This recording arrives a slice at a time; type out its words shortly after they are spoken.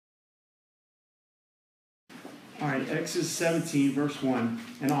All right, Exodus 17, verse 1.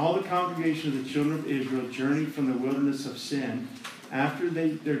 And all the congregation of the children of Israel journeyed from the wilderness of Sin after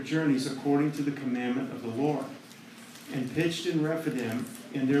their journeys according to the commandment of the Lord, and pitched in Rephidim,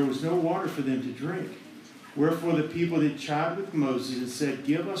 and there was no water for them to drink. Wherefore the people did chide with Moses, and said,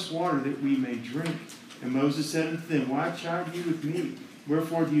 Give us water that we may drink. And Moses said unto them, Why chide ye with me?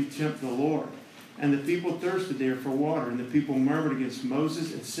 Wherefore do you tempt the Lord? And the people thirsted there for water, and the people murmured against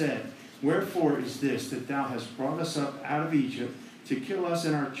Moses, and said, Wherefore is this, that thou hast brought us up out of Egypt to kill us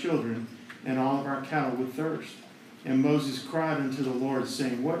and our children and all of our cattle with thirst? And Moses cried unto the Lord,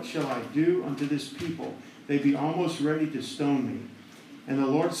 saying, What shall I do unto this people? They be almost ready to stone me. And the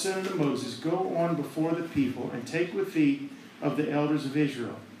Lord said unto Moses, Go on before the people, and take with thee of the elders of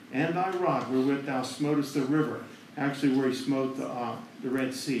Israel, and thy rod wherewith thou smotest the river, actually where he smote the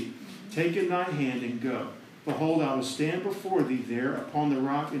Red Sea. Take in thy hand and go. Behold, I will stand before thee there upon the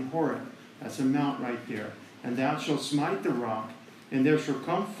rock in Horeb. That's a mount right there. And thou shalt smite the rock, and there shall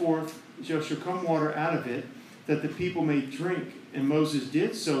come water out of it, that the people may drink. And Moses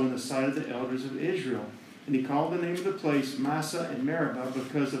did so in the sight of the elders of Israel. And he called the name of the place Massah and Meribah,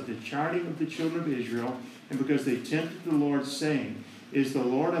 because of the chiding of the children of Israel, and because they tempted the Lord, saying, Is the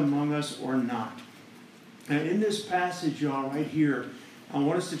Lord among us or not? Now in this passage, y'all, right here, I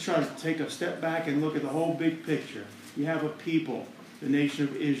want us to try to take a step back and look at the whole big picture. You have a people, the nation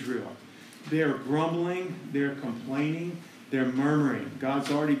of Israel. They're grumbling, they're complaining, they're murmuring.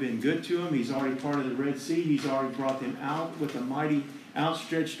 God's already been good to them. He's already part of the Red Sea. He's already brought them out with the mighty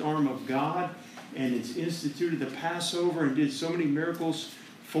outstretched arm of God. And it's instituted the Passover and did so many miracles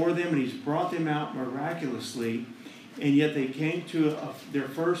for them. And he's brought them out miraculously. And yet they came to their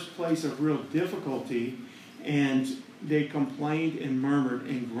first place of real difficulty. And they complained and murmured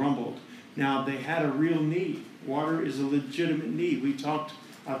and grumbled. Now, they had a real need. Water is a legitimate need. We talked,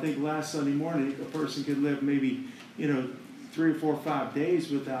 I think, last Sunday morning, a person could live maybe, 3 or 4 or 5 days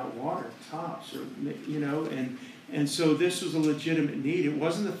without water, tops, or, and so this was a legitimate need. It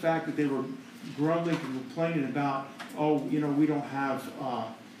wasn't the fact that they were grumbling and complaining about, we don't have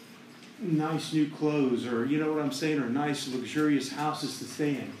nice new clothes, or, or nice luxurious houses to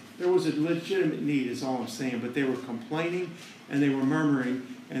stay in. There was a legitimate need, is all I'm saying, but they were complaining and they were murmuring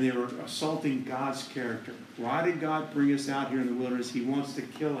and they were assaulting God's character. Why did God bring us out here in the wilderness? He wants to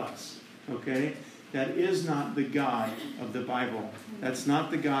kill us, okay? That is not the God of the Bible. That's not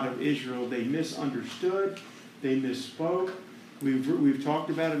the God of Israel. They misunderstood. They misspoke. We've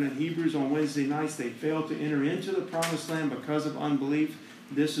talked about it in Hebrews on Wednesday nights. They failed to enter into the promised land because of unbelief.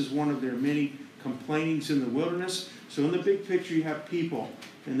 This is one of their many complainings in the wilderness. So in the big picture, you have people.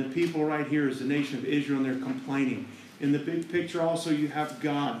 And the people right here is the nation of Israel, and they're complaining. In the big picture also, you have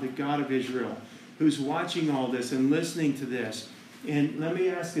God, the God of Israel, who's watching all this and listening to this. And let me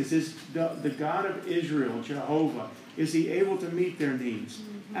ask, is this the God of Israel, Jehovah, is he able to meet their needs?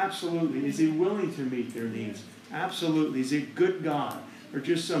 Absolutely. Is he willing to meet their needs? Absolutely. Is he a good God, or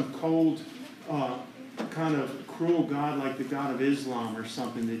just some cold, kind of cruel God like the God of Islam or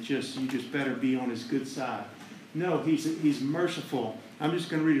something that you just better be on his good side? No, he's merciful. I'm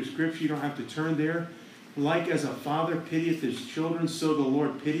just going to read a scripture. You don't have to turn there. Like as a father pitieth his children, so the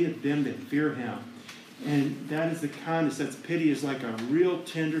Lord pitieth them that fear him. And that is the kindness. That's pity, is like a real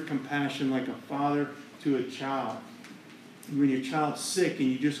tender compassion, like a father to a child. When your child's sick and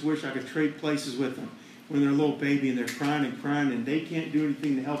you just wish I could trade places with them. When they're a little baby and they're crying and they can't do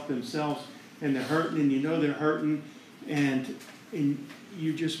anything to help themselves, and they're hurting, and you know they're hurting, and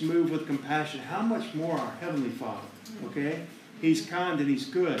you just move with compassion. How much more our Heavenly Father, okay? He's kind and he's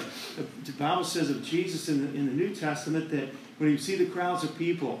good. The Bible says of Jesus in the New Testament that when you see the crowds of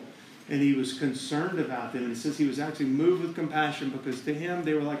people and he was concerned about them, and it says he was actually moved with compassion, because to him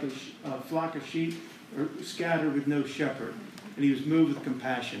they were like a flock of sheep or scattered with no shepherd. And he was moved with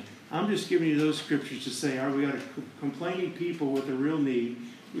compassion. I'm just giving you those scriptures to say, we got a complaining people with a real need.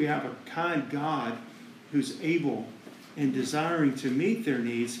 We have a kind God who's able and desiring to meet their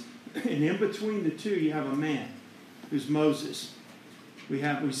needs. And in between the two, you have a man who's Moses. We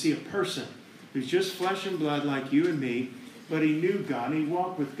see a person who's just flesh and blood like you and me, but he knew God, and he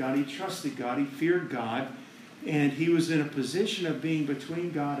walked with God, he trusted God, he feared God, and he was in a position of being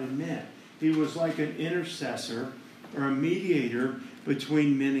between God and men. He was like an intercessor or a mediator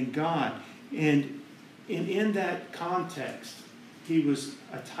between men and God. And in that context, he was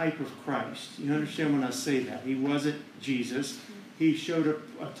a type of Christ. You understand when I say that? He wasn't Jesus. He showed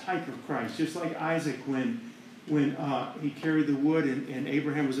a type of Christ. Just like Isaac when he carried the wood and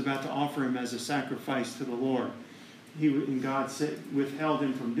Abraham was about to offer him as a sacrifice to the Lord. And God withheld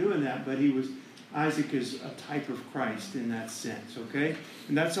him from doing that, but he was Isaac is a type of Christ in that sense, okay?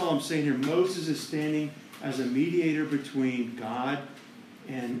 And that's all I'm saying here. Moses is standing as a mediator between God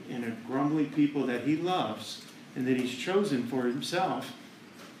and a grumbling people that he loves and that he's chosen for himself.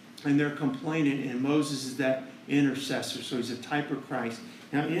 And they're complaining, and Moses is that intercessor, so he's a type of Christ.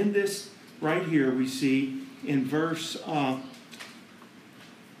 Now in this right here we see in verse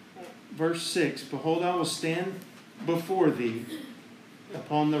 6, behold, I will stand before thee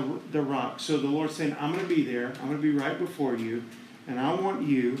upon the rock. So the Lord's saying, I'm going to be there. I'm going to be right before you. And I want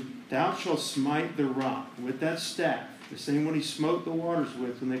you, thou shalt smite the rock with that staff, the same one he smote the waters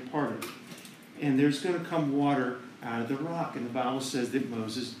with when they parted. And there's going to come water out of the rock. And the Bible says that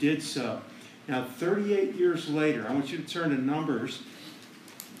Moses did so. Now, 38 years later, I want you to turn to Numbers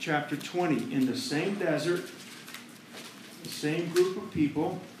chapter 20. In the same desert, the same group of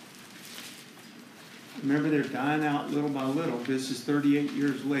people. Remember, they're dying out little by little. This is 38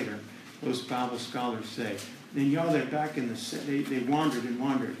 years later, most Bible scholars say. And y'all, they're back in they wandered and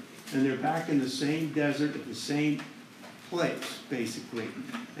wandered. And they're back in the same desert at the same place, basically.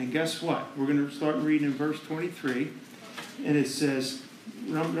 And guess what? We're going to start reading in verse 23. And it says,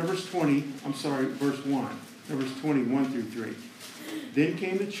 verse 1. Numbers 21 through 3. Then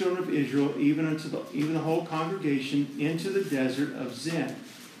came the children of Israel, even the whole congregation, into the desert of Zin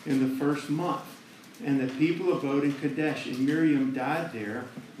in the first month. And the people abode in Kadesh, and Miriam died there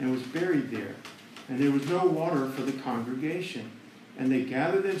and was buried there. And there was no water for the congregation. And they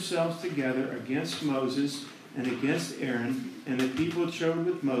gathered themselves together against Moses and against Aaron. And the people chode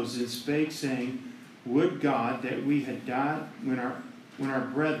with Moses and spake, saying, Would God that we had died when our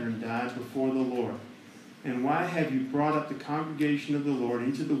brethren died before the Lord. And why have you brought up the congregation of the Lord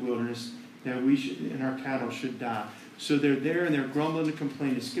into the wilderness, that we should and our cattle should die? So they're there and they're grumbling and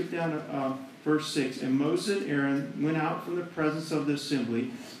complaining. Skip down to verse 6. And Moses and Aaron went out from the presence of the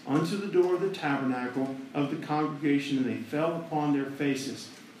assembly unto the door of the tabernacle of the congregation, and they fell upon their faces.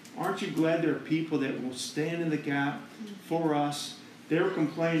 Aren't you glad there are people that will stand in the gap for us? They were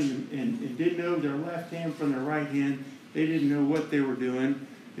complaining and didn't know their left hand from their right hand. They didn't know what they were doing.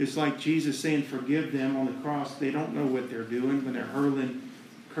 It's like Jesus saying, forgive them on the cross. They don't know what they're doing when they're hurling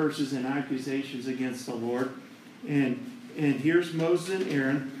curses and accusations against the Lord. And here's Moses and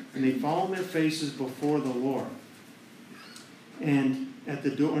Aaron, and they fall on their faces before the Lord. And at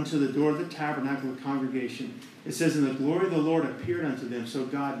the door, unto the door of the tabernacle of the congregation, it says, and the glory of the Lord appeared unto them. So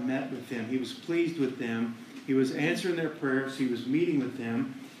God met with them. He was pleased with them. He was answering their prayers. He was meeting with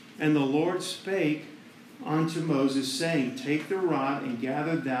them. And the Lord spake unto Moses, saying, Take the rod and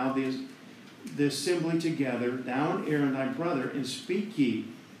gather thou the assembly together, thou and Aaron thy brother, and speak ye.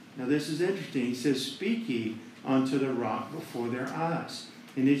 Now this is interesting. He says, Speak ye unto the rock before their eyes,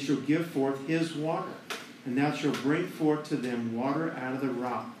 and it shall give forth his water. And thou shalt bring forth to them water out of the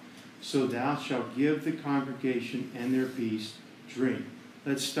rock. So thou shalt give the congregation and their beasts drink.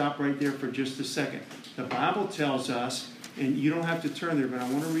 Let's stop right there for just a second. The Bible tells us, and you don't have to turn there, but I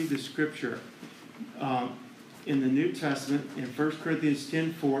want to read the scripture. In the New Testament, in 1 Corinthians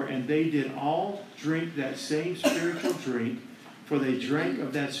 10:4, and they did all drink that same spiritual drink, for they drank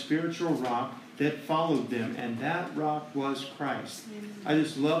of that spiritual rock that followed them, and that rock was Christ. I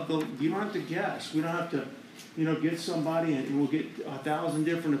just love you don't have to guess. We don't have to, get somebody and we'll get 1,000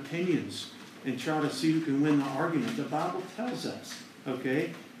 different opinions and try to see who can win the argument. The Bible tells us,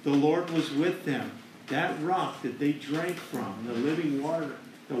 okay, the Lord was with them. That rock that they drank from, the living water,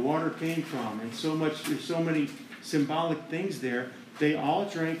 the water came from, and there's so many symbolic things there. They all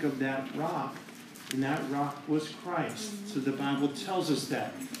drank of that rock, and that rock was Christ. So the Bible tells us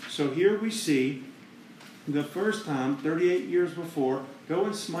that. So here we see the first time, 38 years before, go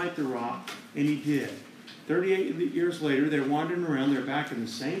and smite the rock, and he did. 38 years later, they're wandering around. They're back in the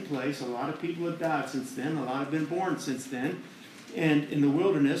same place. A lot of people have died since then. A lot have been born since then, and in the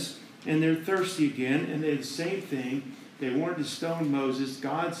wilderness, and they're thirsty again, and they're the same thing. They wanted to stone Moses.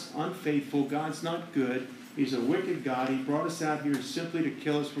 God's unfaithful. God's not good. He's a wicked God. He brought us out here simply to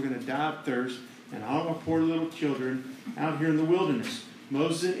kill us. We're going to die of thirst. And all our poor little children out here in the wilderness.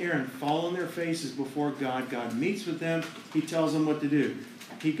 Moses and Aaron fall on their faces before God. God meets with them. He tells them what to do.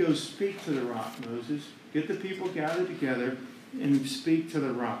 He goes, speak to the rock, Moses. Get the people gathered together and speak to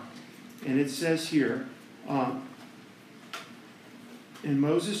the rock. And it says here, and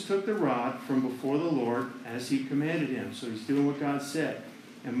Moses took the rod from before the Lord as he commanded him. So he's doing what God said.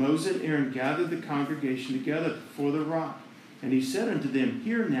 And Moses and Aaron gathered the congregation together before the rock. And he said unto them,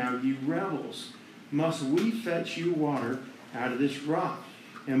 Hear now, ye rebels, must we fetch you water out of this rock?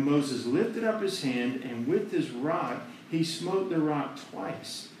 And Moses lifted up his hand, and with his rod he smote the rock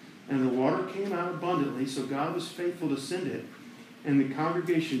twice. And the water came out abundantly, so God was faithful to send it. And the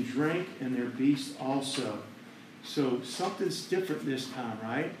congregation drank, and their beasts also. So something's different this time,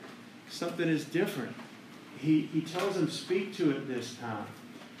 right? Something is different. He tells them, speak to it this time.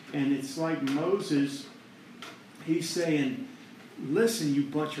 And it's like Moses, he's saying, listen, you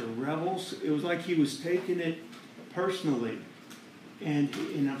bunch of rebels. It was like he was taking it personally. And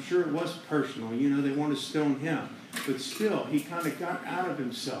I'm sure it was personal. You know, they want to stone him. But still, he kind of got out of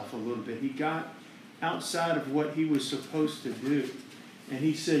himself a little bit. He got outside of what he was supposed to do. And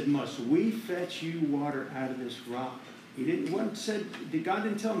he said, must we fetch you water out of this rock? God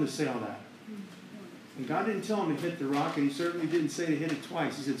didn't tell him to say all that. And God didn't tell him to hit the rock, and he certainly didn't say to hit it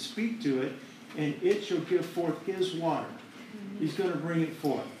twice. He said, speak to it, and it shall give forth his water. He's going to bring it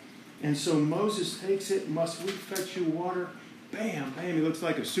forth. And so Moses takes it, must we fetch you water? Bam, bam, he looks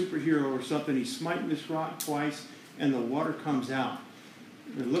like a superhero or something. He's smiting this rock twice, and the water comes out.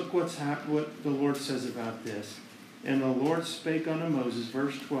 And look what the Lord says about this. And the Lord spake unto Moses,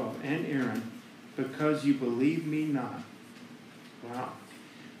 verse 12, and Aaron, because you believe me not. Wow.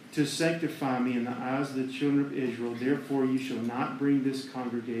 To sanctify me in the eyes of the children of Israel, therefore you shall not bring this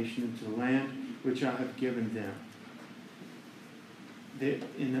congregation into the land which I have given them.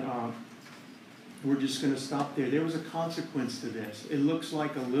 We're just going to stop there. There was a consequence to this. It looks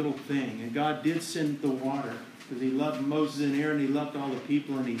like a little thing. And God did send the water because he loved Moses and Aaron. He loved all the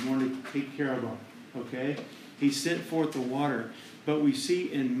people, and he wanted to take care of them. Okay? He sent forth the water. But we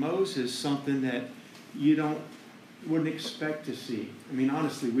see in Moses something that you wouldn't expect to see. I mean,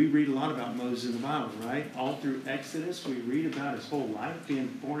 honestly, we read a lot about Moses in the Bible, right? All through Exodus, we read about his whole life, being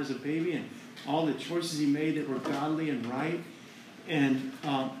born as a baby, and all the choices he made that were godly and right. And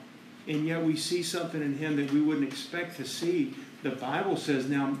yet we see something in him that we wouldn't expect to see. The Bible says,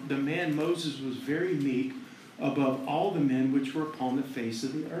 now the man Moses was very meek above all the men which were upon the face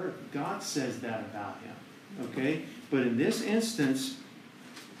of the earth. God says that about him. Okay? But in this instance,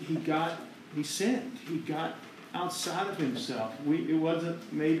 he sinned. He got outside of himself. Maybe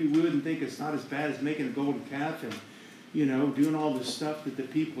we wouldn't think it's not as bad as making a golden calf and, doing all the stuff that the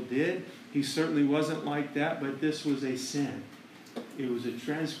people did. He certainly wasn't like that, but this was a sin. It was a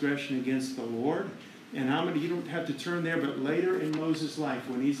transgression against the Lord. And you don't have to turn there, but later in Moses' life,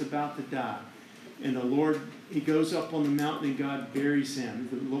 when he's about to die, and the Lord, he goes up on the mountain and God buries him.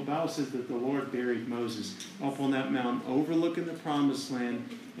 The Bible says that the Lord buried Moses up on that mountain, overlooking the promised land,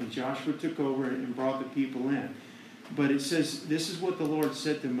 and Joshua took over and brought the people in. But it says, this is what the Lord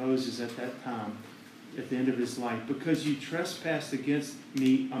said to Moses at that time, at the end of his life. Because you trespassed against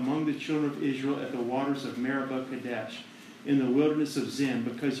me among the children of Israel at the waters of Meribah Kadesh, in the wilderness of Zin,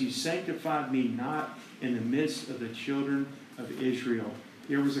 because you sanctified me not in the midst of the children of Israel.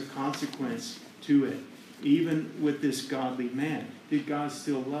 There was a consequence to it, even with this godly man. Did God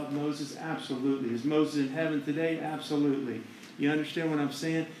still love Moses? Absolutely. Is Moses in heaven today? Absolutely. You understand what I'm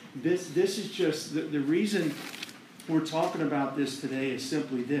saying? This is just, the reason we're talking about this today is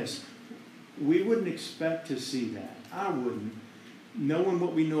simply this. We wouldn't expect to see that. I wouldn't. Knowing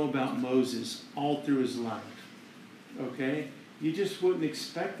what we know about Moses all through his life. Okay? You just wouldn't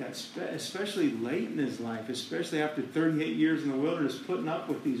expect that, especially late in his life, especially after 38 years in the wilderness, putting up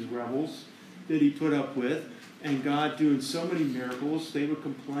with these rebels that he put up with, and God doing so many miracles. They would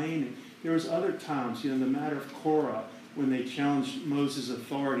complain. And there was other times, the matter of Korah, when they challenged Moses'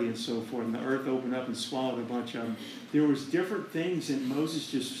 authority and so forth, and the earth opened up and swallowed a bunch of them. There was different things, and Moses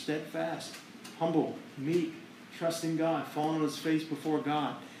just steadfast, humble, meek, trusting God, falling on his face before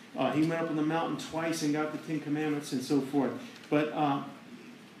God. He went up on the mountain twice and got the 10 Commandments and so forth. But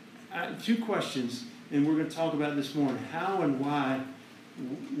two questions, and we're going to talk about this morning. How and why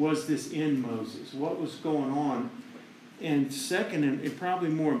was this in Moses? What was going on? And second, and probably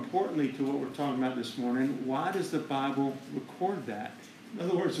more importantly to what we're talking about this morning, why does the Bible record that? In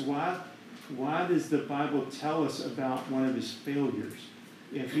other words, why does the Bible tell us about one of his failures?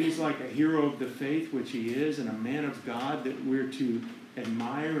 If he's like a hero of the faith, which he is, and a man of God that we're to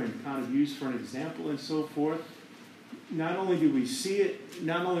admire and kind of use for an example and so forth, not only do we see it,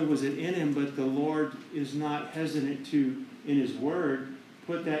 not only was it in him, but the Lord is not hesitant to, in his word,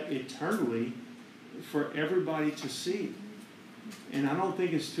 put that eternally for everybody to see. And I don't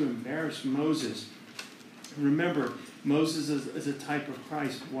think it's to embarrass Moses. Remember, Moses is a type of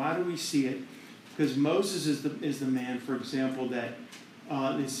Christ. Why do we see it? Because Moses is the man, for example, that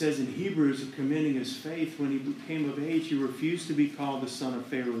it says in Hebrews, commending his faith, when he became of age, he refused to be called the son of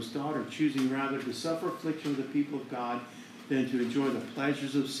Pharaoh's daughter, choosing rather to suffer affliction with the people of God than to enjoy the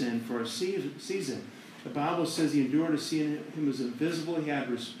pleasures of sin for a season. The Bible says he endured to see him as invisible. He had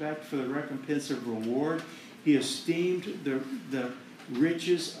respect for the recompense of reward. He esteemed the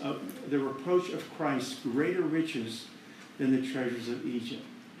riches of the reproach of Christ greater riches than the treasures of Egypt.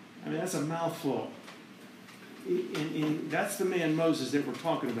 I mean, that's a mouthful. And that's the man Moses that we're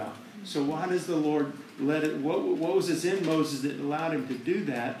talking about. So why does the Lord let it, what was it in Moses that allowed him to do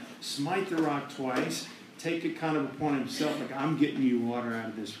that? Smite the rock twice, take it kind of upon himself, like, I'm getting you water out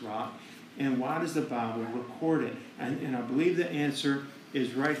of this rock. And why does the Bible record it? And I believe the answer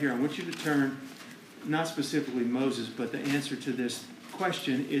is right here. I want you to turn, not specifically Moses, but the answer to this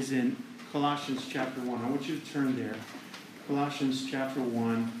question is in Colossians chapter 1. I want you to turn there. Colossians chapter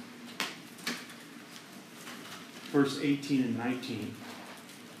 1, verse 18 and 19.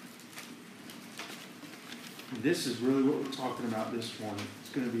 This is really what we're talking about this morning. It's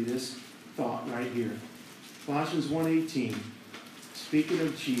going to be this thought right here. Colossians 1:18, speaking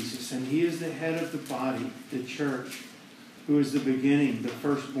of Jesus, and he is the head of the body, the church, who is the beginning, the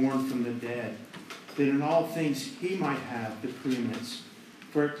firstborn from the dead, that in all things he might have the preeminence.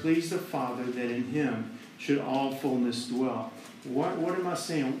 For it pleased the Father that in him should all fullness dwell. What am I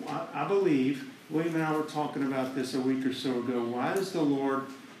saying? I believe, William and I were talking about this a week or so ago.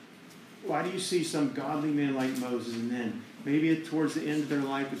 Why do you see some godly man like Moses, and then maybe towards the end of their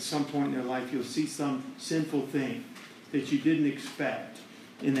life, at some point in their life, you'll see some sinful thing that you didn't expect?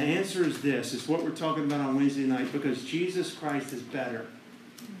 And the answer is this. It's what we're talking about on Wednesday night. Because Jesus Christ is better.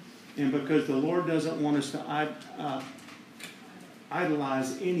 And because the Lord doesn't want us to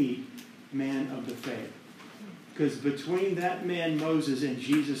idolize any man of the faith. Because between that man, Moses, and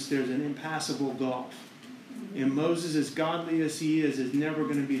Jesus, there's an impassable gulf. And Moses, as godly as he is never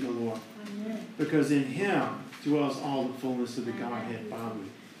going to be the Lord. Because in him dwells all the fullness of the Godhead bodily.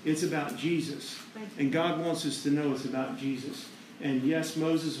 It's about Jesus. And God wants us to know it's about Jesus. And yes,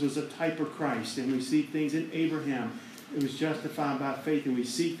 Moses was a type of Christ. And we see things in Abraham. It was justified by faith. And we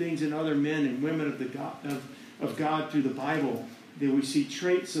see things in other men and women of God through the Bible. That we see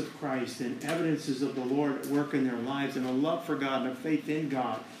traits of Christ and evidences of the Lord at work in their lives. And a love for God and a faith in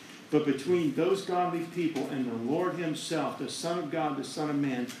God. But between those godly people and the Lord himself, the Son of God, the Son of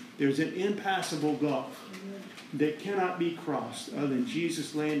Man, there's an impassable gulf that cannot be crossed other than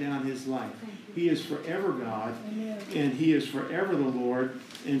Jesus laying down his life. He is forever God, and he is forever the Lord.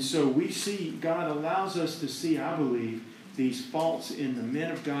 And so we see, God allows us to see, I believe, these faults in the men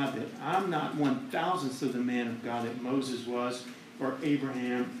of God, that I'm not 1,000th of the man of God that Moses was, or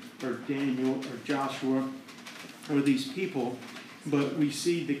Abraham, or Daniel, or Joshua, or these people. But we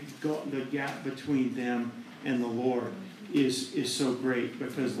see the gap between them and the Lord is so great,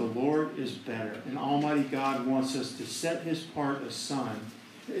 because the Lord is better. And Almighty God wants us to set his son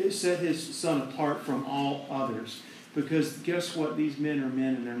apart from all others. Because guess what? These men are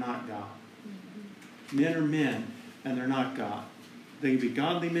men and they're not God. Men are men and they're not God. They can be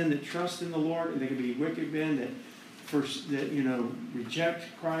godly men that trust in the Lord, and they can be wicked men that reject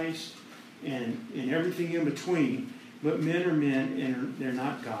Christ and everything in between. But men are men, and they're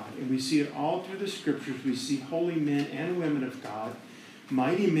not God. And we see it all through the Scriptures. We see holy men and women of God,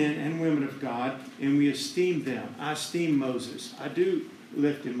 mighty men and women of God, and we esteem them. I esteem Moses. I do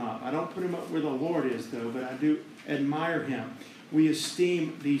lift him up. I don't put him up where the Lord is, though, but I do admire him. We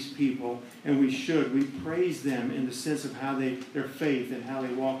esteem these people, and we should. We praise them in the sense of how their faith and how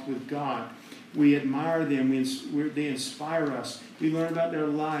they walked with God. We admire them. They inspire us. We learn about their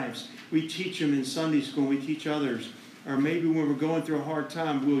lives. We teach them in Sunday school. We teach others. Or maybe when we're going through a hard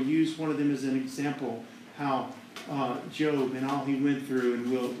time, we'll use one of them as an example, how Job and all he went through,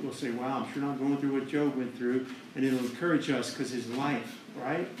 and we'll say, wow, I'm sure not going through what Job went through, and it'll encourage us because his life,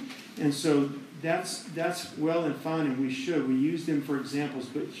 right? And so that's well and fine, and we should. We use them for examples,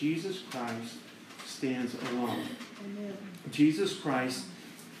 but Jesus Christ stands alone. Amen. Jesus Christ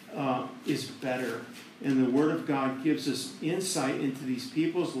is better, and the Word of God gives us insight into these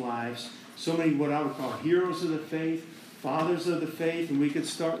people's lives. So many what I would call heroes of the faith, fathers of the faith, and we could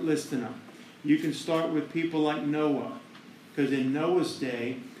start listing them. You can start with people like Noah, because in Noah's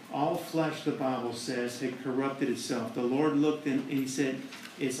day, all flesh, the Bible says, had corrupted itself. The Lord looked and he said,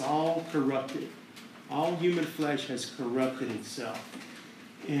 it's all corrupted. All human flesh has corrupted itself.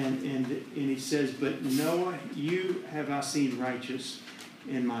 And he says, but Noah, you have I seen righteous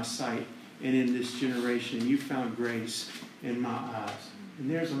in my sight and in this generation, and you found grace in my eyes. And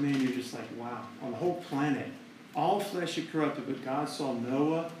there's a man you're just like, wow, on the whole planet, all flesh is corrupted, but God saw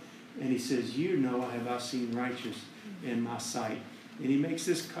Noah, and he says, you, Noah, have I seen righteous in my sight. And he makes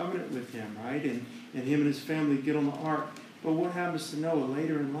this covenant with him, right? And him and his family get on the ark. But what happens to Noah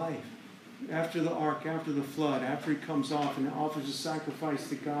later in life? After the ark, after the flood, after he comes off and offers a sacrifice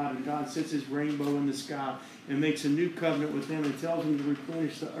to God, and God sets his rainbow in the sky and makes a new covenant with them and tells him to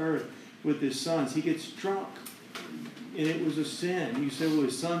replenish the earth with his sons. He gets drunk. And it was a sin. You say, well,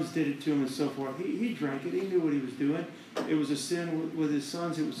 his sons did it to him and so forth. He drank it. He knew what he was doing. It was a sin with his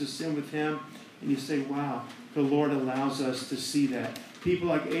sons. It was a sin with him. And you say, wow, the Lord allows us to see that. People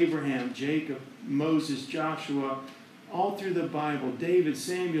like Abraham, Jacob, Moses, Joshua, all through the Bible, David,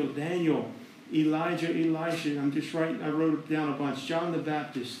 Samuel, Daniel, Elijah, Elisha. I wrote down a bunch. John the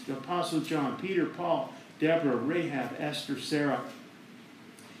Baptist, the Apostle John, Peter, Paul, Deborah, Rahab, Esther, Sarah.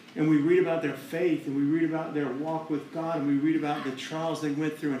 And we read about their faith, and we read about their walk with God, and we read about the trials they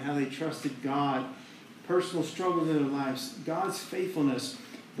went through and how they trusted God, personal struggles in their lives, God's faithfulness.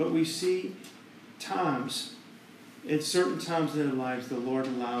 But we see times, at certain times in their lives, the Lord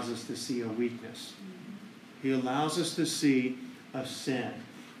allows us to see a weakness. He allows us to see a sin.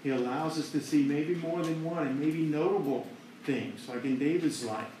 He allows us to see maybe more than one, and maybe notable things, like in David's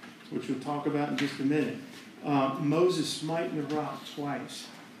life, which we'll talk about in just a minute. Moses smiting the rock twice.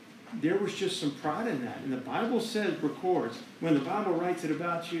 There was just some pride in that. And the Bible records, when the Bible writes it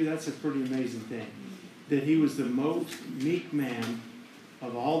about you, that's a pretty amazing thing. That he was the most meek man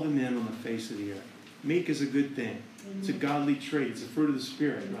of all the men on the face of the earth. Meek is a good thing. It's a godly trait. It's a fruit of the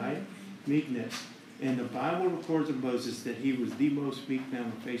Spirit, right? Meekness. And the Bible records of Moses that he was the most meek man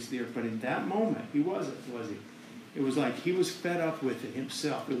on the face of the earth. But in that moment, he wasn't, was he? It was like he was fed up with it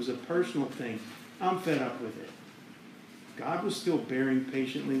himself. It was a personal thing. I'm fed up with it. God was still bearing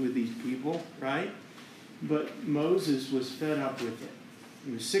patiently with these people, right? But Moses was fed up with it.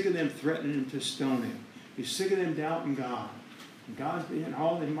 He was sick of them threatening him to stone him. He was sick of them doubting God. God's being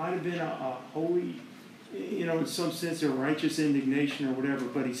all, it might have been a holy, in some sense, a righteous indignation or whatever,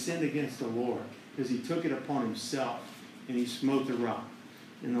 but he sinned against the Lord because he took it upon himself and he smote the rock.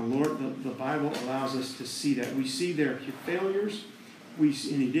 And the Bible allows us to see that. We see their failures, and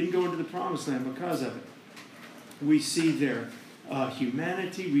he didn't go into the promised land because of it. We see their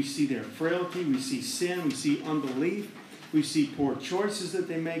humanity, we see their frailty, we see sin, we see unbelief, we see poor choices that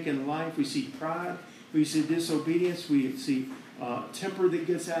they make in life, we see pride, we see disobedience, we see temper that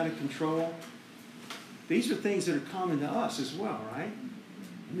gets out of control. These are things that are common to us as well, right?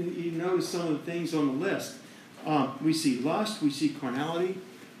 I mean, you notice some of the things on the list. We see lust, we see carnality.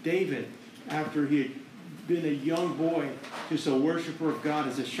 David, after he had been a young boy, just a worshiper of God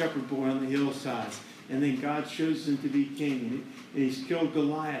as a shepherd boy on the hillsides, and then God chose him to be king, and he's killed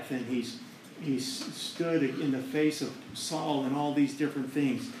Goliath, and he's stood in the face of Saul and all these different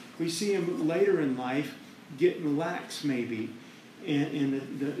things. We see him later in life getting lax, maybe,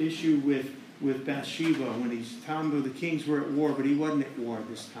 in the issue with Bathsheba when the kings were at war, but he wasn't at war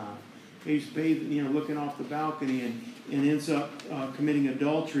this time. He's bathing, looking off the balcony and ends up committing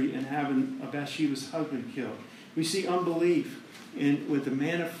adultery and having Bathsheba's husband killed. We see unbelief with the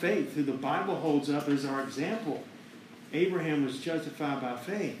man of faith, who the Bible holds up as our example. Abraham was justified by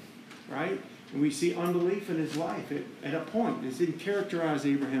faith, right? And we see unbelief in his life at a point. This didn't characterize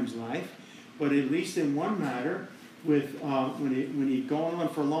Abraham's life, but at least in one matter, when he'd gone on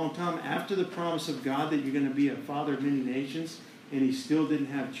for a long time after the promise of God that you're going to be a father of many nations, and he still didn't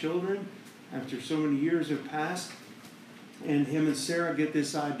have children after so many years have passed, and him and Sarah get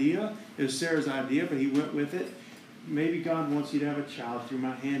this idea. It was Sarah's idea, but he went with it. Maybe God wants you to have a child through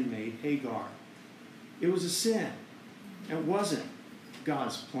my handmaid, Hagar. It was a sin. It wasn't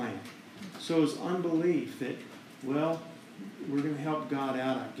God's plan. So it was unbelief that, we're going to help God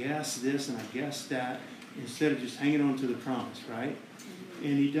out, I guess this and I guess that, instead of just hanging on to the promise, right?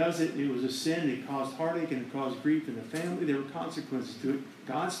 And he does it. It was a sin. It caused heartache and it caused grief in the family. There were consequences to it.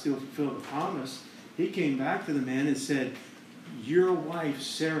 God still fulfilled the promise. He came back to the man and said, your wife,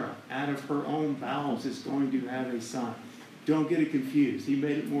 Sarah, out of her own bowels is going to have a son. Don't get it confused. He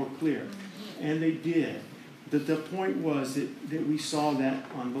made it more clear. And they did. The point was that we saw that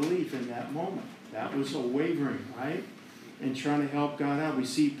unbelief in that moment. That was a wavering, right? And trying to help God out. We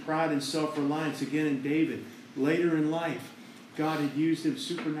see pride and self-reliance again in David. Later in life, God had used him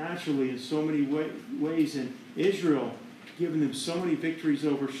supernaturally in so many ways. In Israel, giving them so many victories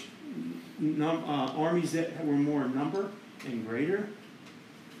over armies that were more in number and greater.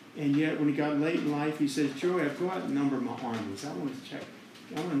 And yet, when he got late in life, he says, Joab, go out and number my armies. I want to check.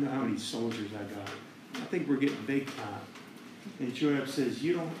 I want to know how many soldiers I got. I think we're getting big time. And Joab says,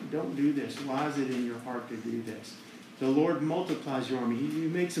 you don't do this. Why is it in your heart to do this? The Lord multiplies your army. He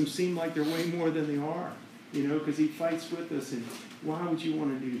makes them seem like they're way more than they are, because he fights with us. And why would you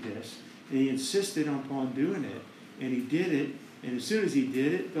want to do this? And he insisted upon doing it. And he did it. And as soon as he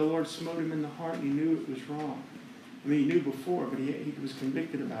did it, the Lord smote him in the heart, and he knew it was wrong. I mean, he knew before, but he was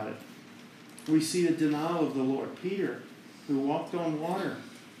convicted about it. We see the denial of the Lord. Peter, who walked on water,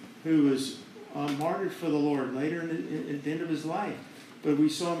 who was martyred for the Lord later at the end of his life. But we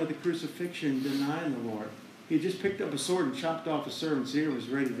saw him at the crucifixion denying the Lord. He had just picked up a sword and chopped off a servant's ear and was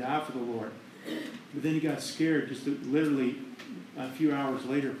ready to die for the Lord. But then he got scared just literally a few hours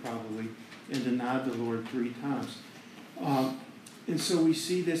later probably and denied the Lord 3 times. And so we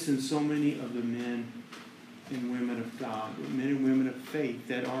see this in so many of the men and women of God, men and women of faith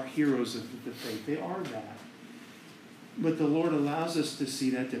that are heroes of the faith. They are that. But the Lord allows us to see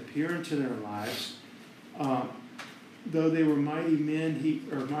that, to peer into their lives. Though they were mighty men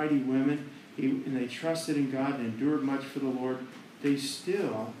or mighty women, and they trusted in God and endured much for the Lord, they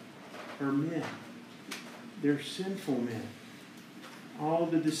still are men. They're sinful men. All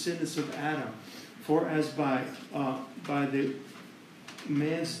the descendants of Adam. For as by the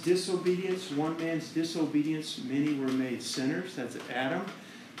man's disobedience, one man's disobedience, many were made sinners. That's Adam.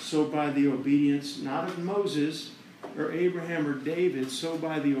 So by the obedience, not of Moses or Abraham or David, so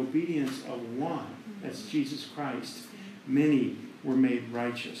by the obedience of one, that's Jesus Christ, many were made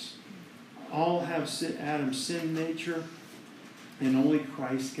righteous. All have Adam's sin nature, and only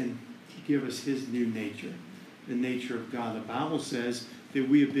Christ can give us his new nature, the nature of God. The Bible says that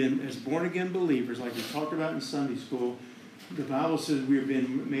we have been, as born-again believers, like we talked about in Sunday school, the Bible says we have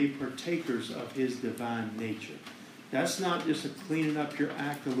been made partakers of his divine nature. That's not just a cleaning up your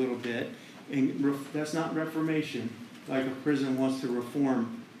act a little bit, and that's not reformation, like a prison wants to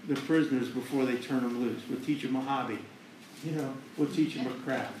reform the prisoners before they turn them loose. We'll teach them a hobby. We'll teach them a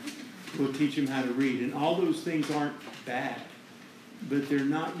craft. We'll teach them how to read. And all those things aren't bad, but they're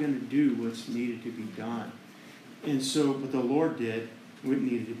not going to do what's needed to be done. And so what the Lord did, what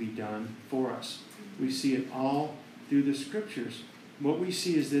needed to be done for us. We see it all through the Scriptures. What we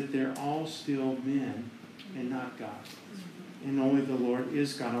see is that they're all still men and not God. And only the Lord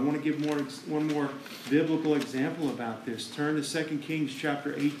is God. I want to give one more biblical example about this. Turn to 2 Kings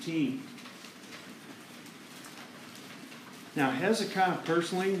chapter 18. Now, Hezekiah,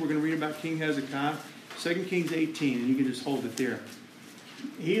 personally, we're going to read about King Hezekiah. 2 Kings 18, and you can just hold it there.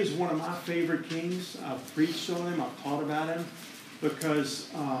 He is one of my favorite kings. I've preached on him. I've taught about him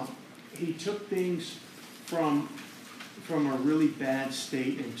because he took things from a really bad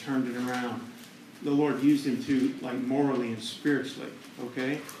state and turned it around. The Lord used him to, morally and spiritually,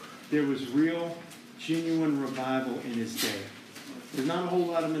 okay? There was real, genuine revival in his day. There's not a whole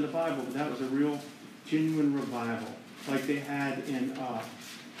lot of them in the Bible, but that was a real, genuine revival, like they had in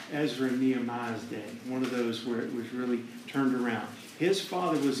Ezra and Nehemiah's day, one of those where it was really turned around. His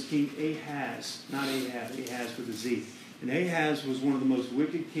father was King Ahaz, not Ahab, Ahaz with a Z. And Ahaz was one of the most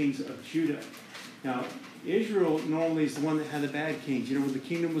wicked kings of Judah. Now, Israel normally is the one that had the bad kings. When the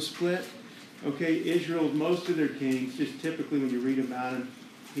kingdom was split, okay, Israel, most of their kings, just typically when you read about him,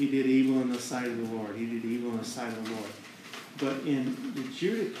 he did evil in the sight of the Lord. He did evil in the sight of the Lord. But in the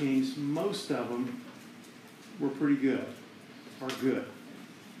Judah kings, most of them were pretty good, or good.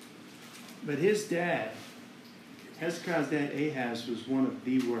 But his dad, Hezekiah's dad, Ahaz, was one of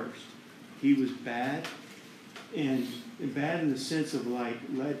the worst. He was bad, and bad in the sense of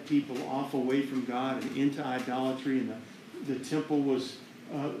led people off away from God and into idolatry, and the temple was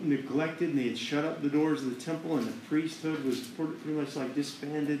neglected, and they had shut up the doors of the temple, and the priesthood was pretty much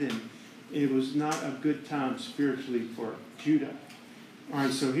disbanded, and it was not a good time spiritually for Judah. All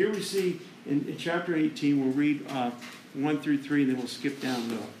right, so here we see in chapter 18, we'll read 1 through 3, and then we'll skip down a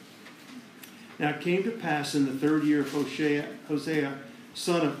little. Now it came to pass in the 3rd year of Hosea,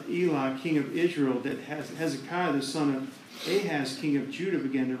 son of Elah, king of Israel, that Hezekiah, the son of Ahaz, king of Judah,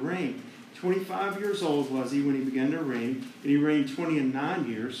 began to reign. 25 years old was he when he began to reign, and he reigned 29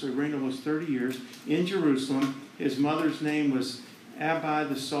 years, so he reigned almost 30 years, in Jerusalem. His mother's name was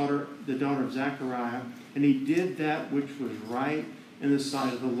Abi, the daughter of Zechariah, and he did that which was right in the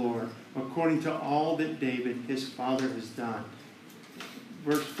sight of the Lord, according to all that David, his father, has done.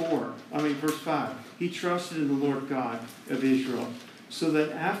 Verse 5. He trusted in the Lord God of Israel, so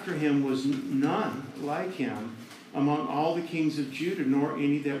that after him was none like him among all the kings of Judah, nor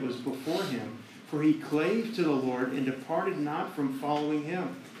any that was before him. For he clave to the Lord and departed not from following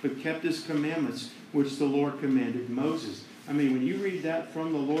him, but kept his commandments, which the Lord commanded Moses. When you read that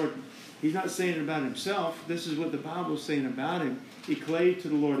from the Lord, he's not saying it about himself. This is what the Bible is saying about him. He clave to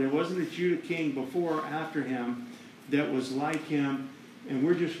the Lord. There wasn't a Judah king before or after him that was like him. And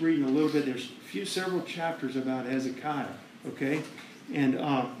we're just reading a little bit. There's several chapters about Hezekiah, okay? And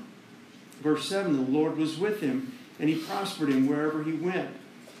verse 7, the Lord was with him, and he prospered him wherever he went.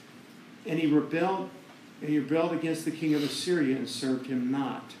 And he rebelled against the king of Assyria and served him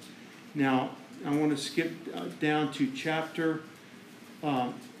not. Now, I want to skip down to chapter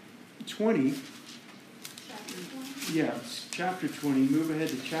 20. Chapter 20? Yes, chapter 20. Move ahead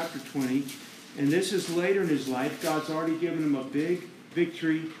to chapter 20. And this is later in his life. God's already given him a big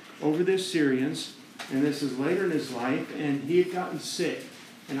victory over the Assyrians. And this is later in his life. And he had gotten sick.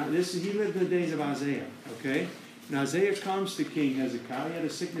 And he lived in the days of Isaiah, okay? And Isaiah comes to King Hezekiah. He had a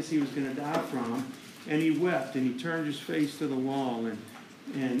sickness he was going to die from, and he wept, and he turned his face to the wall,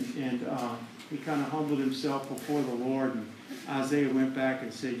 and he kind of humbled himself before the Lord. And Isaiah went back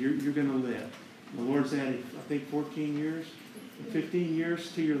and said, you're going to live. And the Lord's added, I think, 14 years, 15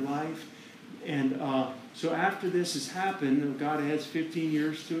 years to your life. And so after this has happened, God adds 15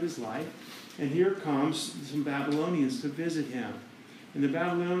 years to his life. And here comes some Babylonians to visit him. And the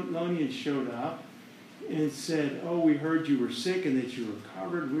Babylonians showed up and said, oh, we heard you were sick and that you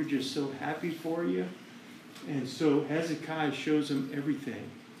recovered. We're just so happy for you. And so Hezekiah shows him everything.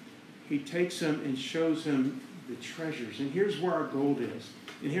 He takes him and shows him the treasures. And here's where our gold is.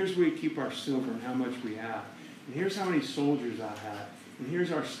 And here's where we keep our silver and how much we have. And here's how many soldiers I have. And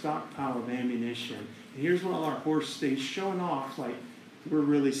here's our stockpile of ammunition. And here's where all our horse stays, showing off like we're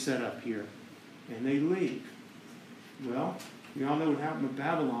really set up here. And they leave. Well, we all know what happened with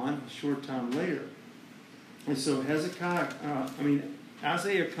Babylon a short time later. And so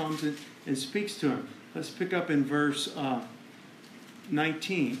Isaiah comes in and speaks to him. Let's pick up in verse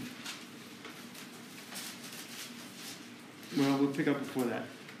 19. Well, we'll pick up before that.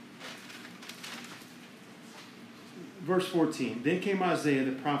 Verse 14. Then came Isaiah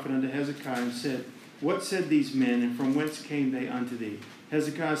the prophet unto Hezekiah and said, what said these men, and from whence came they unto thee?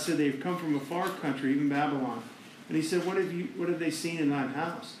 Hezekiah said, they have come from a far country, even Babylon. And he said, what have they seen in thine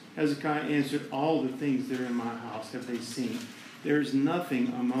house? Hezekiah answered, all the things that are in my house have they seen. There is nothing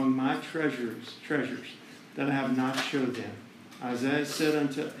among my treasures that I have not showed them. Isaiah said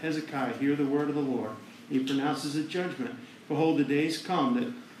unto Hezekiah, hear the word of the Lord. He pronounces a judgment. Behold, the days come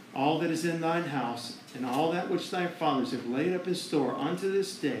that all that is in thine house, and all that which thy fathers have laid up in store unto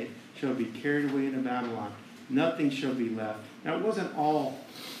this day, shall be carried away into Babylon. Nothing shall be left. Now, it wasn't all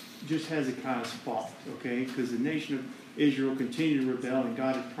just Hezekiah's fault, okay? Because the nation of Israel continued to rebel, and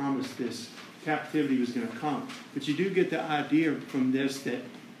God had promised this captivity was going to come. But you do get the idea from this that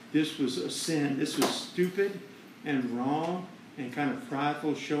this was a sin. This was stupid and wrong and kind of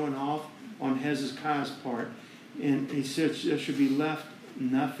prideful, showing off on Hezekiah's part. And he said, there should be left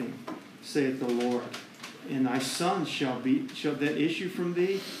nothing, saith the Lord. And thy sons shall that issue from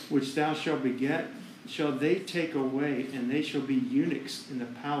thee, which thou shalt beget, shall they take away, and they shall be eunuchs in the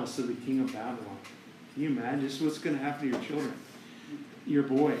palace of the king of Babylon. Can you imagine? This is what's going to happen to your children, your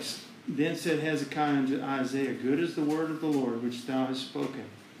boys. Then said Hezekiah unto Isaiah, good is the word of the Lord which thou hast spoken.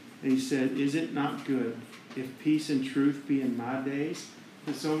 And he said, is it not good if peace and truth be in my days?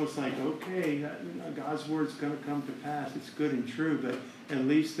 It's almost like, okay, God's word's going to come to pass. It's good and true, but at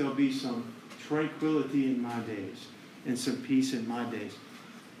least there'll be some tranquility in my days and some peace in my days.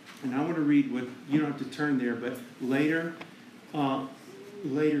 And I want to read what, you don't have to turn there, but later,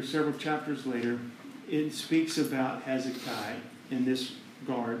 several chapters later, it speaks about Hezekiah in this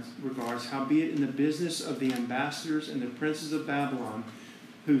regards, howbeit in the business of the ambassadors and the princes of Babylon,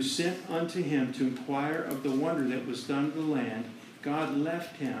 who sent unto him to inquire of the wonder that was done to the land, God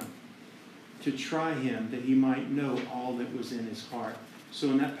left him to try him, that he might know all that was in his heart. So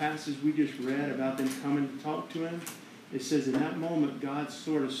in that passage we just read about them coming to talk to him, it says in that moment God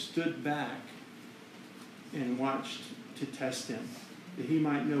sort of stood back and watched to test him, that he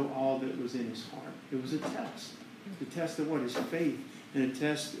might know all that was in his heart. It was a test. The test of what? His faith, and a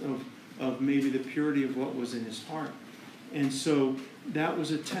test of maybe the purity of what was in his heart. And so that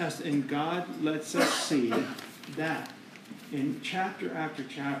was a test, and God lets us see that in chapter after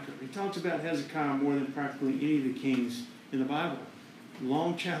chapter. He talks about Hezekiah more than practically any of the kings in the Bible.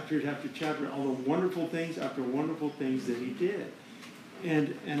 Long chapter after chapter, all the wonderful things after wonderful things that he did.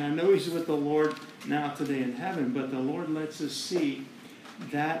 And I know he's with the Lord now today in heaven, but the Lord lets us see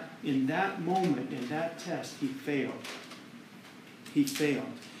that in that moment, in that test, he failed. He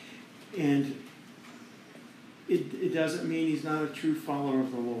failed. And it doesn't mean he's not a true follower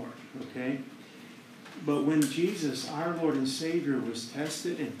of the Lord, okay? But when Jesus, our Lord and Savior, was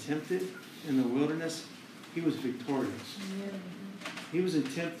tested and tempted in the wilderness, he was victorious. Yeah. He was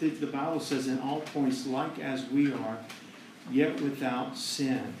tempted, the Bible says, in all points like as we are, yet without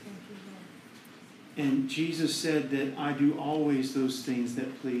sin. And Jesus said that I do always those things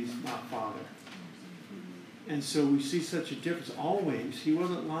that please my Father. And so we see such a difference. Always. He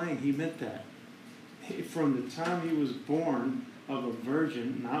wasn't lying. He meant that. From the time he was born of a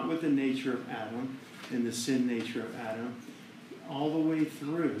virgin, not with the nature of Adam and the sin nature of Adam, all the way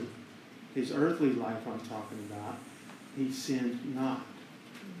through his earthly life I'm talking about, he sinned not.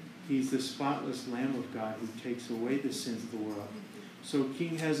 He's the spotless Lamb of God who takes away the sins of the world. So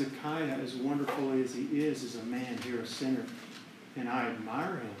King Hezekiah, as wonderful as he is a man here, a sinner, and I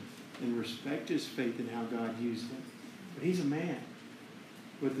admire him and respect his faith and how God used him. But he's a man.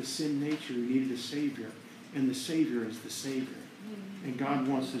 with the sin nature who needed a Savior. And the Savior is the Savior. And God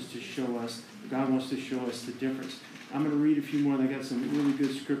wants us to show us the difference. I'm going to read a few more. I got some really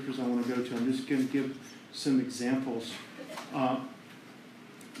good scriptures I want to go to. I'm just going to give some examples.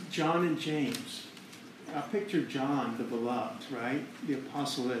 John and James. I picture John, the beloved, right? The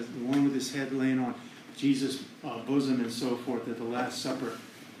apostle, the one with his head laying on Jesus' bosom and so forth at the Last Supper.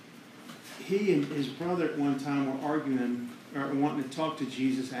 He and his brother at one time were arguing, or wanting to talk to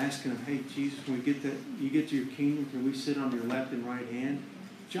Jesus, asking him, hey, Jesus, when you get to your kingdom, can we sit on your left and right hand?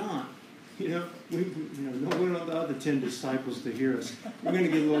 John, we don't want the other 10 disciples to hear us. We're going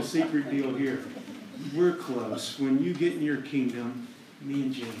to get a little secret deal here. We're close. When you get in your kingdom, me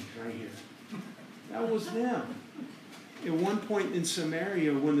and James right here. That was them. At one point in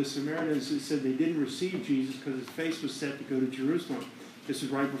Samaria, when the Samaritans said they didn't receive Jesus because his face was set to go to Jerusalem. This was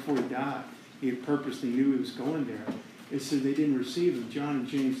right before he died. He had purposely knew he was going there. It said they didn't receive him. John and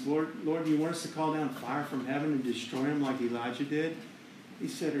James, Lord, do you want us to call down fire from heaven and destroy him like Elijah did? He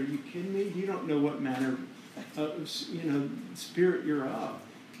said, are you kidding me? You don't know what manner of spirit you're of.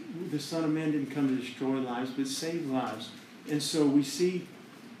 The Son of Man didn't come to destroy lives, but save lives. And so we see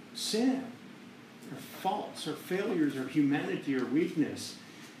sin, or faults, or failures, or humanity, or weakness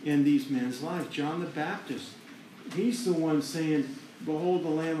in these men's lives. John the Baptist, he's the one saying, behold the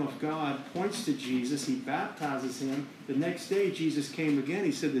Lamb of God, points to Jesus. He baptizes him. The next day, Jesus came again.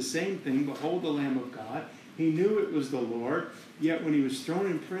 He said the same thing, behold the Lamb of God. He knew it was the Lord, yet when he was thrown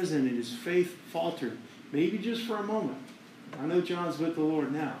in prison and his faith faltered, maybe just for a moment. I know John's with the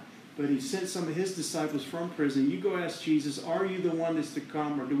Lord now, but he sent some of his disciples from prison. You go ask Jesus, are you the one that's to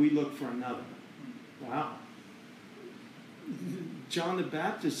come, or do we look for another? Wow. John the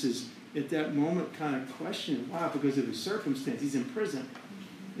Baptist is at that moment kind of questioning, wow, because of his circumstance. He's in prison.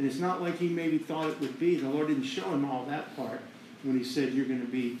 And it's not like he maybe thought it would be. The Lord didn't show him all that part when he said you're going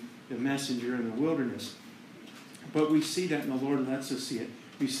to be the messenger in the wilderness. But we see that, and the Lord lets us see it.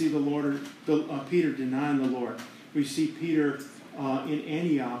 We see Peter denying the Lord. We see Peter in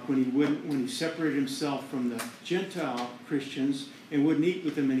Antioch when he separated himself from the Gentile Christians and wouldn't eat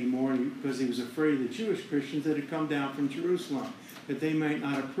with them anymore because he was afraid of the Jewish Christians that had come down from Jerusalem, that they might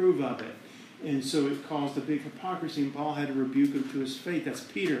not approve of it. And so it caused a big hypocrisy, and Paul had to rebuke him to his faith. That's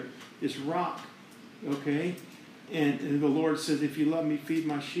Peter, this rock, okay? And the Lord says, if you love me, feed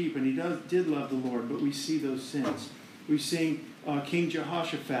my sheep. And he did love the Lord, but we see those sins. We see King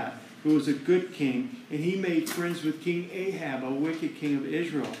Jehoshaphat, who was a good king, and he made friends with King Ahab, a wicked king of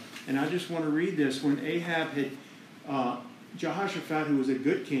Israel. And I just want to read this. When Ahab had, Jehoshaphat, who was a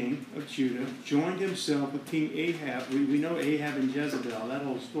good king of Judah, joined himself with King Ahab. We know Ahab and Jezebel, that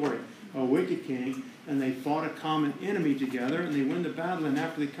whole story, a wicked king, and they fought a common enemy together, and they win the battle, and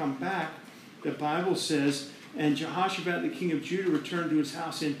after they come back, the Bible says, and Jehoshaphat, the king of Judah, returned to his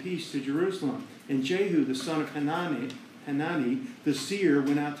house in peace to Jerusalem. And Jehu, the son of Hanani, the seer,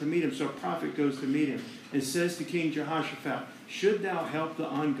 went out to meet him. So a prophet goes to meet him and says to King Jehoshaphat, should thou help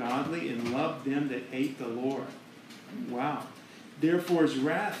the ungodly and love them that hate the Lord? Wow. Therefore is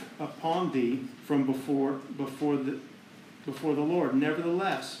wrath upon thee from before the Lord.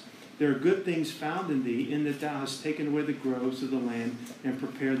 Nevertheless, there are good things found in thee, in that thou hast taken away the groves of the land and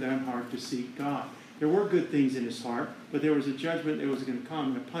prepared thine heart to seek God. There were good things in his heart, but there was a judgment that was going to come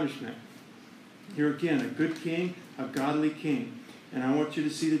and a punishment. Here again, a good king, a godly king. And I want you to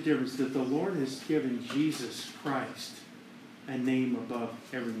see the difference, that the Lord has given Jesus Christ a name above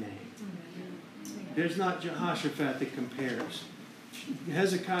every name. There's not Jehoshaphat that compares.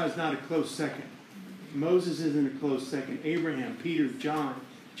 Hezekiah is not a close second. Moses isn't a close second. Abraham, Peter, John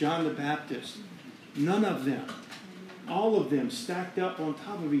the Baptist. None of them. All of them stacked up on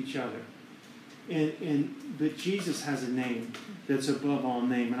top of each other. But Jesus has a name that's above all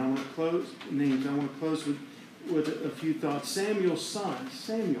name. And I want to close with a few thoughts. Samuel's son,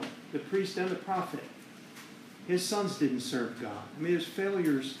 Samuel, the priest and the prophet, his sons didn't serve God. I mean, there's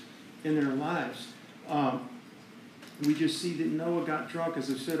failures in their lives. We just see that Noah got drunk,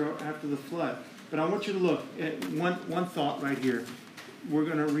 as I said, after the flood. But I want you to look at one thought right here. We're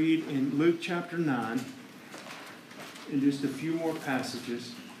going to read in Luke chapter 9, in just a few more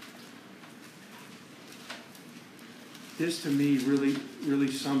passages. This, to me, really,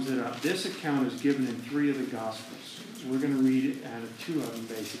 really sums it up. This account is given in 3 of the Gospels. We're going to read it out of 2 of them,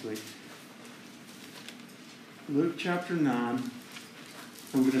 basically. Luke chapter 9.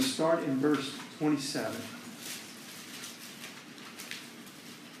 We're going to start in verse 27.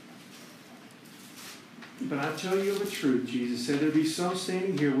 But I tell you of a truth, Jesus said, there be some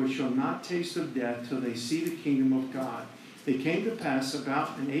standing here which shall not taste of death till they see the kingdom of God. It came to pass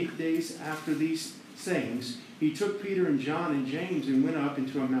about 8 days after these sayings, he took Peter and John and James and went up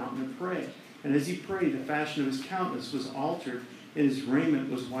into a mountain to pray. And as he prayed, the fashion of his countenance was altered, and his raiment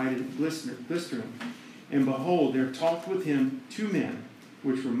was white and glistering. And behold, there talked with him 2 men,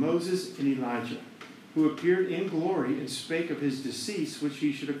 which were Moses and Elijah, who appeared in glory and spake of his decease, which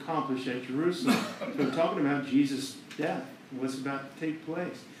he should accomplish at Jerusalem. So talking about Jesus' death, what's about to take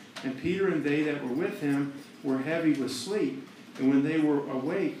place. And Peter and they that were with him were heavy with sleep. And when they were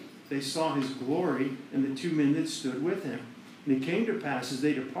awake, they saw his glory and the 2 men that stood with him. And it came to pass as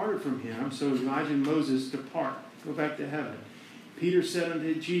they departed from him, so Elijah and Moses depart, go back to heaven. Peter said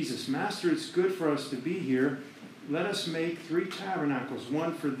unto Jesus, Master, it's good for us to be here. Let us make 3 tabernacles,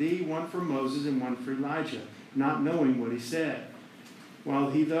 one for thee, one for Moses, and one for Elijah, not knowing what he said. While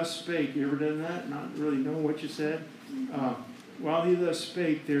he thus spake, you ever done that? Not really knowing what you said? While he thus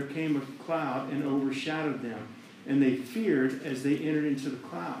spake, there came a cloud and overshadowed them, and they feared as they entered into the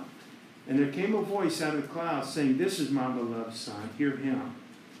cloud. And there came a voice out of the cloud, saying, This is my beloved Son, hear him.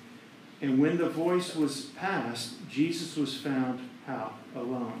 And when the voice was past, Jesus was found how?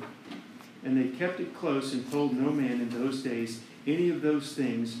 Alone. And they kept it close and told no man in those days any of those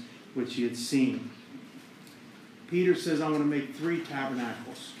things which he had seen. Peter says, I want to make 3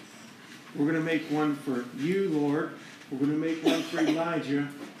 tabernacles. We're going to make one for you, Lord. We're going to make one for Elijah.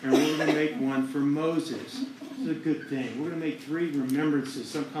 And we're going to make one for Moses. This is a good thing. We're going to make 3 remembrances,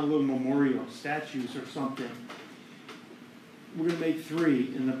 some kind of little memorial, statues or something. We're going to make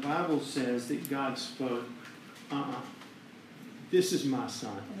 3. And the Bible says that God spoke, This is my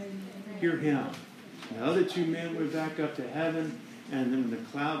Son. Hear him. The other 2 men went back up to heaven, and then when the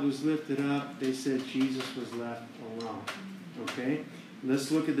cloud was lifted up, they said Jesus was left alone. Okay?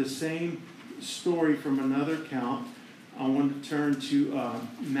 Let's look at the same story from another account. I want to turn to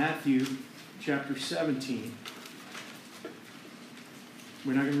Matthew chapter 17.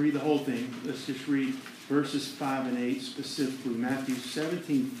 We're not going to read the whole thing. Let's just read verses 5 and 8 specifically. Matthew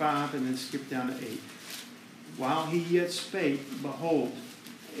 17:5, and then skip down to 8. While he yet spake, behold,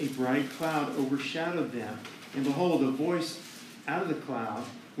 a bright cloud overshadowed them. And behold, a voice out of the cloud,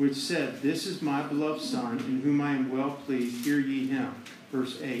 which said, This is my beloved Son, in whom I am well pleased. Hear ye him.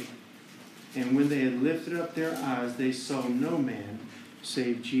 Verse 8. And when they had lifted up their eyes, they saw no man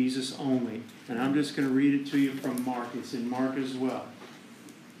save Jesus only. And I'm just going to read it to you from Mark. It's in Mark as well.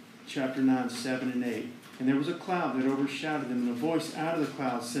 Chapter 9, 7 and 8. And there was a cloud that overshadowed them, and a voice out of the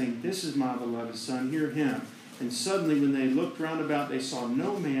cloud saying, This is my beloved Son, hear him. And suddenly when they looked round about, they saw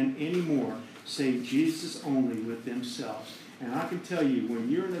no man any more, save Jesus only with themselves. And I can tell you, when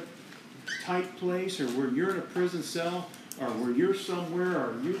you're in a tight place, or where you're in a prison cell, or where you're somewhere,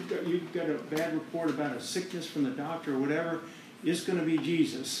 or you've got a bad report about a sickness from the doctor or whatever, it's going to be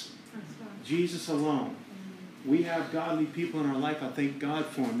Jesus. Jesus alone. We have godly people in our life. I thank God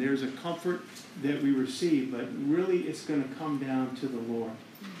for them. There's a comfort that we receive, but really it's going to come down to the Lord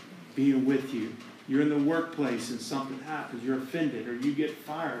being with you. You're in the workplace and something happens. You're offended, or you get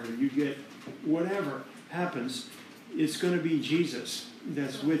fired, or you get whatever happens. It's going to be Jesus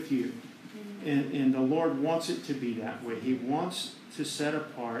that's with you. And the Lord wants it to be that way. He wants to set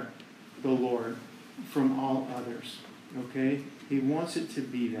apart the Lord from all others. Okay? He wants it to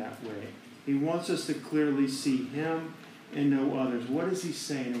be that way. He wants us to clearly see him and no others. What is he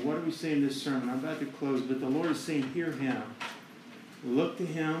saying? And what do we say in this sermon? I'm about to close, but the Lord is saying, hear him. Look to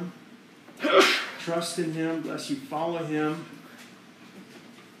him. Trust in him. Lest you follow him.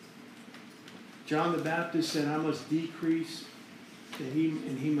 John the Baptist said, I must decrease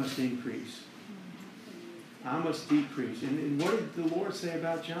and he must increase. I must decrease. And what did the Lord say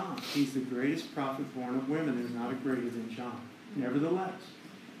about John? He's the greatest prophet born of women. There's not a greater than John. Nevertheless,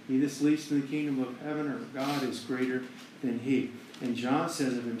 he that's least in the kingdom of heaven or God is greater than he. And John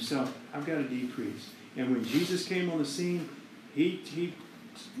says of himself, I've got to decrease. And when Jesus came on the scene, he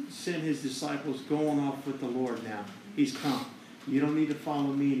sent his disciples going off with the Lord now. He's come. You don't need to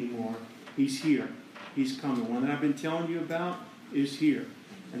follow me anymore. He's here. He's come. The one that I've been telling you about is here.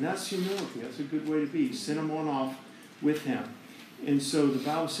 And that's humility. That's a good way to be. Send them on off with him. And so the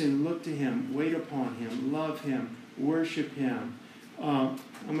Bible's saying, look to him, wait upon him, love him, worship him. I'm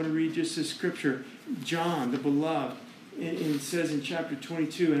going to read just this scripture. John, the beloved, it says in chapter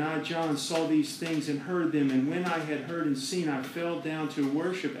 22, And I, John, saw these things and heard them, and when I had heard and seen, I fell down to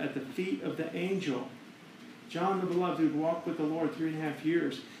worship at the feet of the angel. John, the beloved, who walked with the Lord 3.5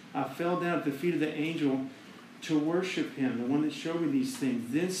 years, I fell down at the feet of the angel to worship him, the one that showed me these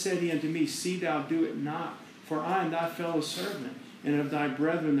things. Then said he unto me, See thou do it not, for I am thy fellow servant, and of thy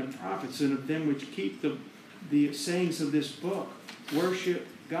brethren the prophets, and of them which keep the sayings of this book. Worship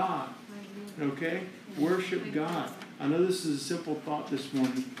God. Okay? Worship God. I know this is a simple thought this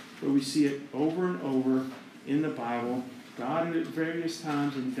morning, but we see it over and over in the Bible. God at various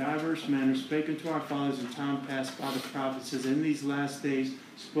times in diverse manners spake unto our fathers in time past by the prophets, as in these last days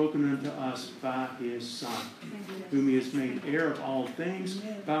spoken unto us by his Son, whom he has made heir of all things,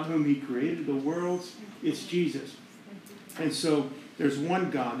 by whom he created the worlds. It's Jesus. And so there's one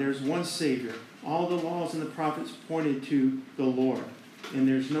God, there's one Savior. All the laws and the prophets pointed to the Lord, and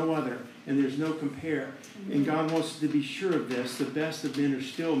there's no other, and there's no compare. And God wants us to be sure of this. The best of men are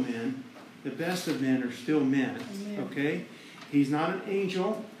still men. The best of men are still men. Okay? He's not an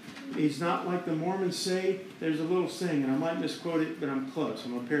angel. He's not like the Mormons say. There's a little saying, and I might misquote it, but I'm close.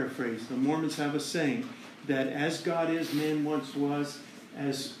 I'm going to paraphrase. The Mormons have a saying that as God is, man once was.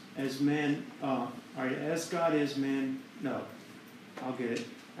 As God is, man... No. I'll get it.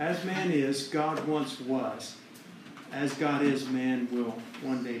 As man is, God once was. As God is, man will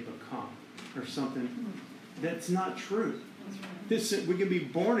one day become. Or something. That's not true. We can be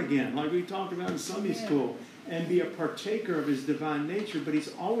born again, like we talked about in Sunday school, and be a partaker of his divine nature, but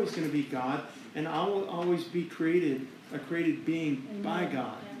he's always going to be God, and I will always be a created being by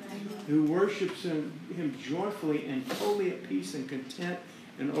God, who worships him joyfully and totally at peace and content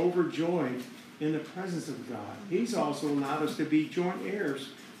and overjoyed in the presence of God. He's also allowed us to be joint heirs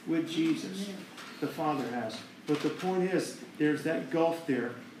with Jesus. The Father has. But the point is, there's that gulf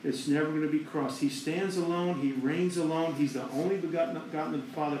there. It's never going to be crossed. He stands alone. He reigns alone. He's the only begotten of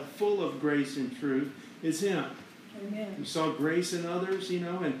the Father, full of grace and truth. It's him. Amen. We saw grace in others,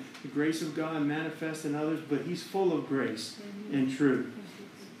 and the grace of God manifest in others, but he's full of grace and truth.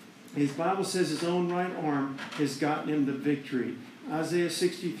 His Bible says his own right arm has gotten him the victory. Isaiah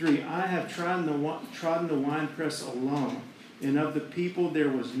 63, I have trodden the winepress alone, and of the people there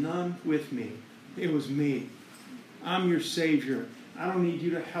was none with me. It was me. I'm your Savior. I don't need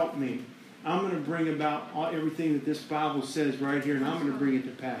you to help me. I'm going to bring about everything that this Bible says right here, and I'm going to bring it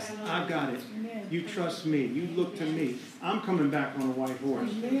to pass. I've got it. You trust me. You look to me. I'm coming back on a white horse,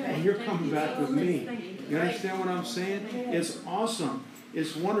 and you're coming back with me. You understand what I'm saying? It's awesome.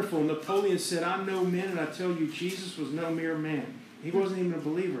 It's wonderful. Napoleon said, I'm no man, and I tell you, Jesus was no mere man. He wasn't even a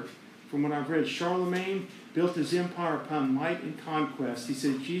believer, from what I've read. Charlemagne built his empire upon might and conquest. He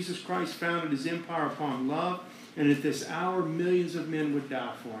said Jesus Christ founded his empire upon love, and at this hour, millions of men would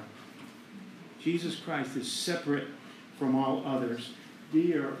die for him. Jesus Christ is separate from all others.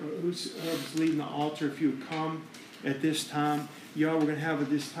 Who's leading the altar? If you would come at this time. Y'all, we're going to have at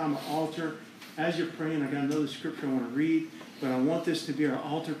this time an altar. As you're praying, I got another scripture I want to read, but I want this to be our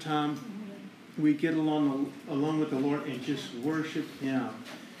altar time. We get along with the Lord and just worship him.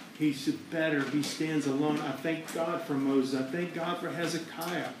 He's better. He stands alone. I thank God for Moses. I thank God for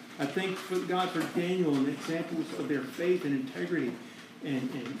Hezekiah. I thank God for Daniel and examples of their faith and integrity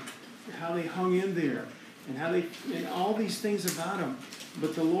and how they hung in there and all these things about them.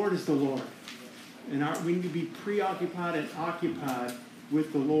 But the Lord is the Lord. And we need to be preoccupied and occupied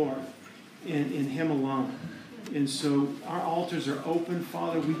with the Lord and in him alone. And so our altars are open.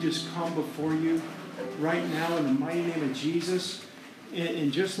 Father, we just come before you right now in the mighty name of Jesus.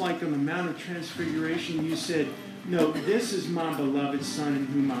 And just like on the Mount of Transfiguration, you said, no, this is my beloved Son in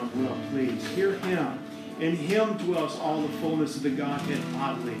whom I am well pleased. Hear him. In him dwells all the fullness of the Godhead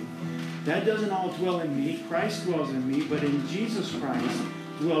bodily. That doesn't all dwell in me. Christ dwells in me. But in Jesus Christ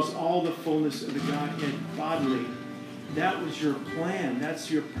dwells all the fullness of the Godhead bodily. That was your plan.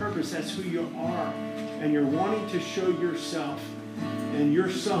 That's your purpose. That's who you are. And you're wanting to show yourself and your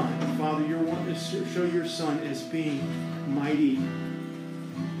Son. Father, you're wanting to show your Son as being mighty,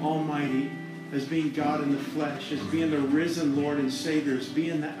 almighty, as being God in the flesh, as being the risen Lord and Savior, as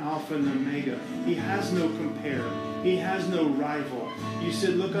being the Alpha and the Omega. He has no compare. He has no rival. You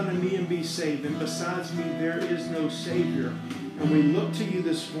said, look unto me and be saved. And besides me, there is no Savior. And we look to you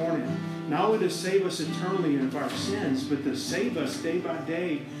this morning, not only to save us eternally of our sins, but to save us day by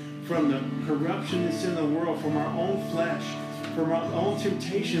day from the corruption that's in the world, from our own flesh, from our own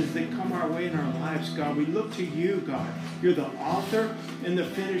temptations that come our way in our lives, God. We look to you, God. You're the author and the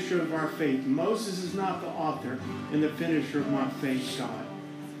finisher of our faith. Moses is not the author and the finisher of my faith, God.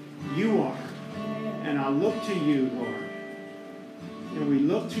 You are. And I look to you, Lord. And we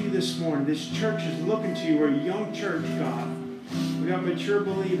look to you this morning. This church is looking to you. We're a young church, God. We got mature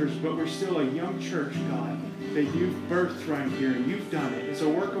believers, but we're still a young church, God, that you've birthed right here. And you've done it. It's a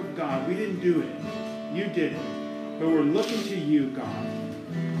work of God. We didn't do it. You did it. But we're looking to you, God.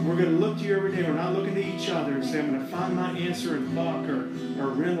 We're going to look to you every day. We're not looking to each other and say, I'm going to find my answer in Buck or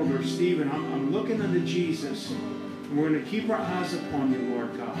Reynold or Stephen. I'm looking unto Jesus. And we're going to keep our eyes upon you,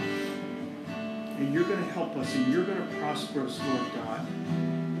 Lord God. And you're going to help us and you're going to prosper us, Lord God.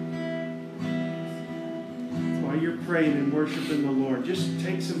 While you're you're praying and worshiping the Lord, just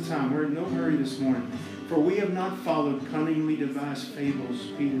take some time. We're in no hurry this morning. For we have not followed cunningly devised fables,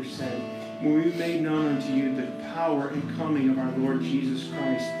 Peter said, when we made known unto you the power and coming of our Lord Jesus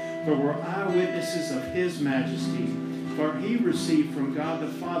Christ. For we're eyewitnesses of his majesty. For he received from God the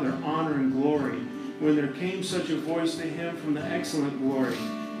Father honor and glory, when there came such a voice to him from the excellent glory,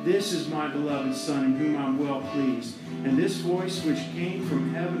 This is my beloved Son, in whom I'm well pleased. And this voice which came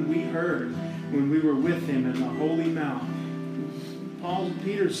from heaven we heard when we were with him in the holy mount.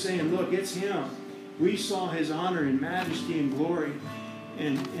 Peter's saying, look, it's him. We saw his honor and majesty and glory,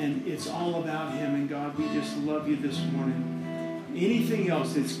 and it's all about him. And God, we just love you this morning. Anything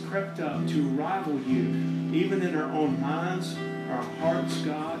else that's crept up to rival you, even in our own minds, our hearts,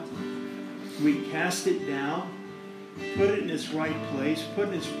 God, we cast it down, put it in its right place, put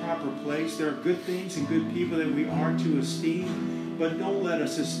it in its proper place. There are good things and good people that we are to esteem, but don't let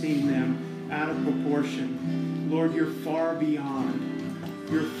us esteem them out of proportion. Lord, you're far beyond.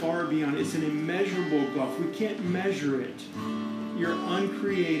 You're far beyond. It's an immeasurable gulf. We can't measure it. You're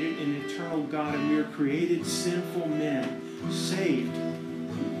uncreated and eternal God, and we are created sinful men, saved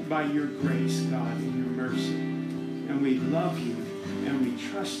by your grace, God, and your mercy. And we love you, and we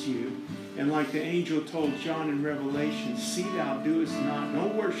trust you. And like the angel told John in Revelation, see thou doest not.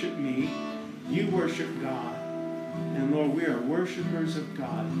 Don't worship me. You worship God. And Lord, we are worshipers of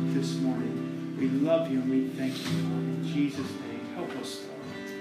God this morning. We love you and we thank you, Lord. In Jesus' name, help us, Lord.